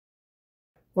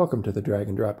Welcome to the Drag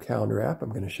and Drop Calendar app.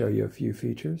 I'm going to show you a few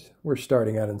features. We're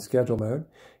starting out in schedule mode.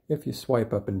 If you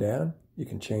swipe up and down, you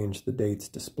can change the dates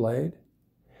displayed.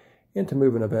 And to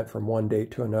move an event from one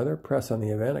date to another, press on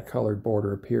the event, a colored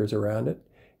border appears around it.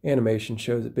 Animation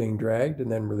shows it being dragged and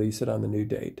then release it on the new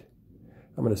date.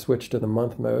 I'm going to switch to the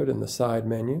month mode in the side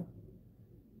menu.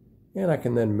 And I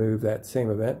can then move that same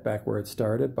event back where it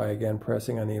started by again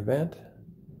pressing on the event.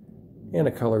 And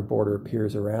a colored border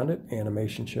appears around it.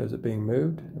 Animation shows it being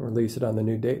moved, and release it on the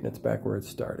new date, and it's back where it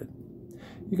started.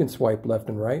 You can swipe left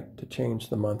and right to change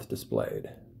the month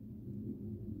displayed.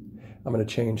 I'm going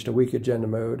to change to week agenda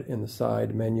mode in the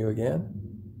side menu again.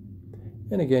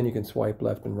 And again, you can swipe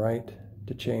left and right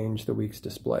to change the weeks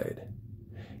displayed.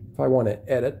 If I want to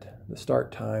edit the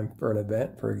start time for an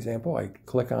event, for example, I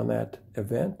click on that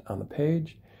event on the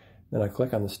page, then I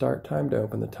click on the start time to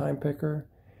open the time picker,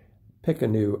 pick a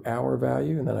new hour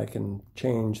value, and then I can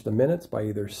change the minutes by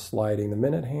either sliding the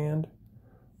minute hand,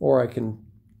 or I can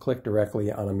click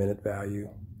directly on a minute value.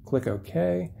 Click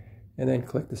OK, and then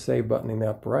click the Save button in the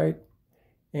upper right,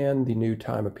 and the new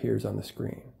time appears on the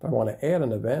screen. If I want to add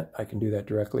an event, I can do that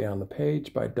directly on the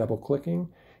page by double-clicking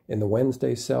in the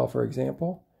Wednesday cell, for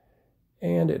example,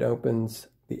 and it opens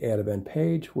the Add Event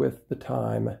page with the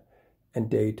time and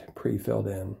date pre-filled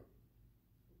in.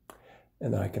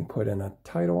 And then I can put in a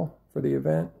title for the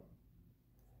event,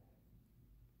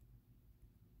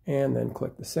 and then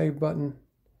click the Save button,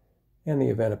 and the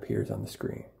event appears on the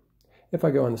screen. If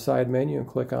I go in the side menu and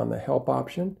click on the Help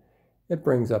option, it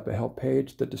brings up a help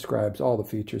page that describes all the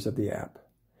features of the app.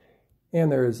 And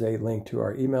there is a link to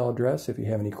our email address if you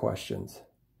have any questions.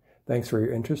 Thanks for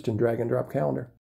your interest in Drag and Drop Calendar.